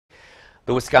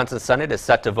The Wisconsin Senate is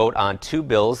set to vote on two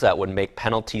bills that would make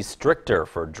penalties stricter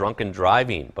for drunken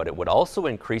driving, but it would also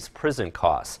increase prison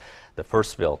costs. The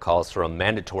first bill calls for a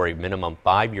mandatory minimum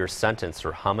 5-year sentence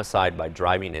for homicide by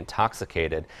driving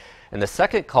intoxicated, and the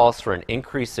second calls for an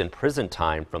increase in prison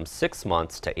time from 6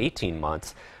 months to 18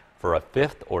 months for a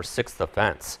fifth or sixth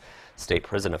offense. State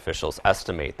prison officials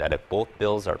estimate that if both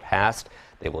bills are passed,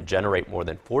 they will generate more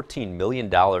than $14 million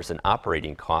in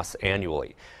operating costs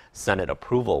annually. Senate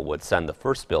approval would send the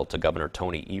first bill to Governor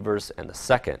Tony Evers and the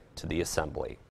second to the Assembly.